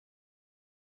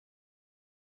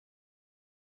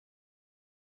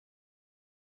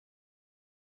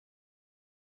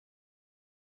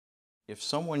If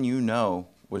someone you know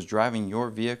was driving your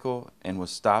vehicle and was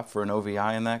stopped for an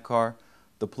OVI in that car,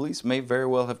 the police may very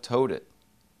well have towed it.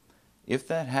 If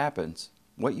that happens,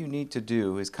 what you need to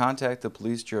do is contact the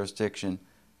police jurisdiction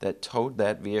that towed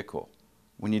that vehicle.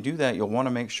 When you do that, you'll want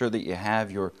to make sure that you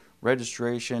have your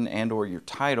registration and or your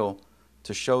title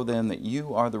to show them that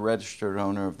you are the registered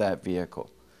owner of that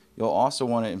vehicle. You'll also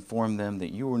want to inform them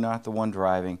that you were not the one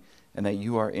driving and that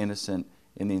you are innocent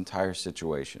in the entire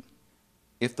situation.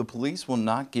 If the police will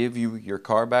not give you your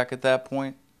car back at that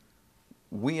point,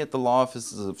 we at the law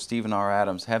offices of Stephen R.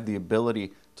 Adams have the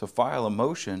ability to file a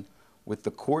motion with the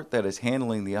court that is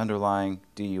handling the underlying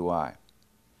DUI.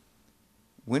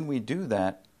 When we do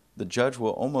that, the judge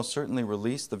will almost certainly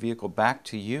release the vehicle back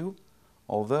to you,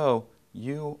 although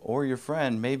you or your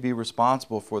friend may be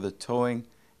responsible for the towing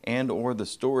and or the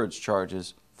storage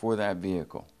charges for that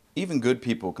vehicle. Even good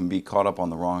people can be caught up on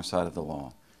the wrong side of the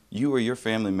law. You or your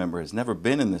family member has never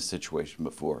been in this situation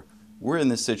before. We're in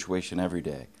this situation every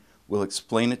day. We'll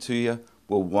explain it to you,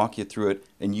 we'll walk you through it,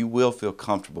 and you will feel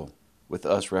comfortable with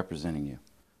us representing you.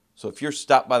 So if you're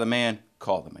stopped by the man,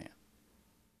 call the man.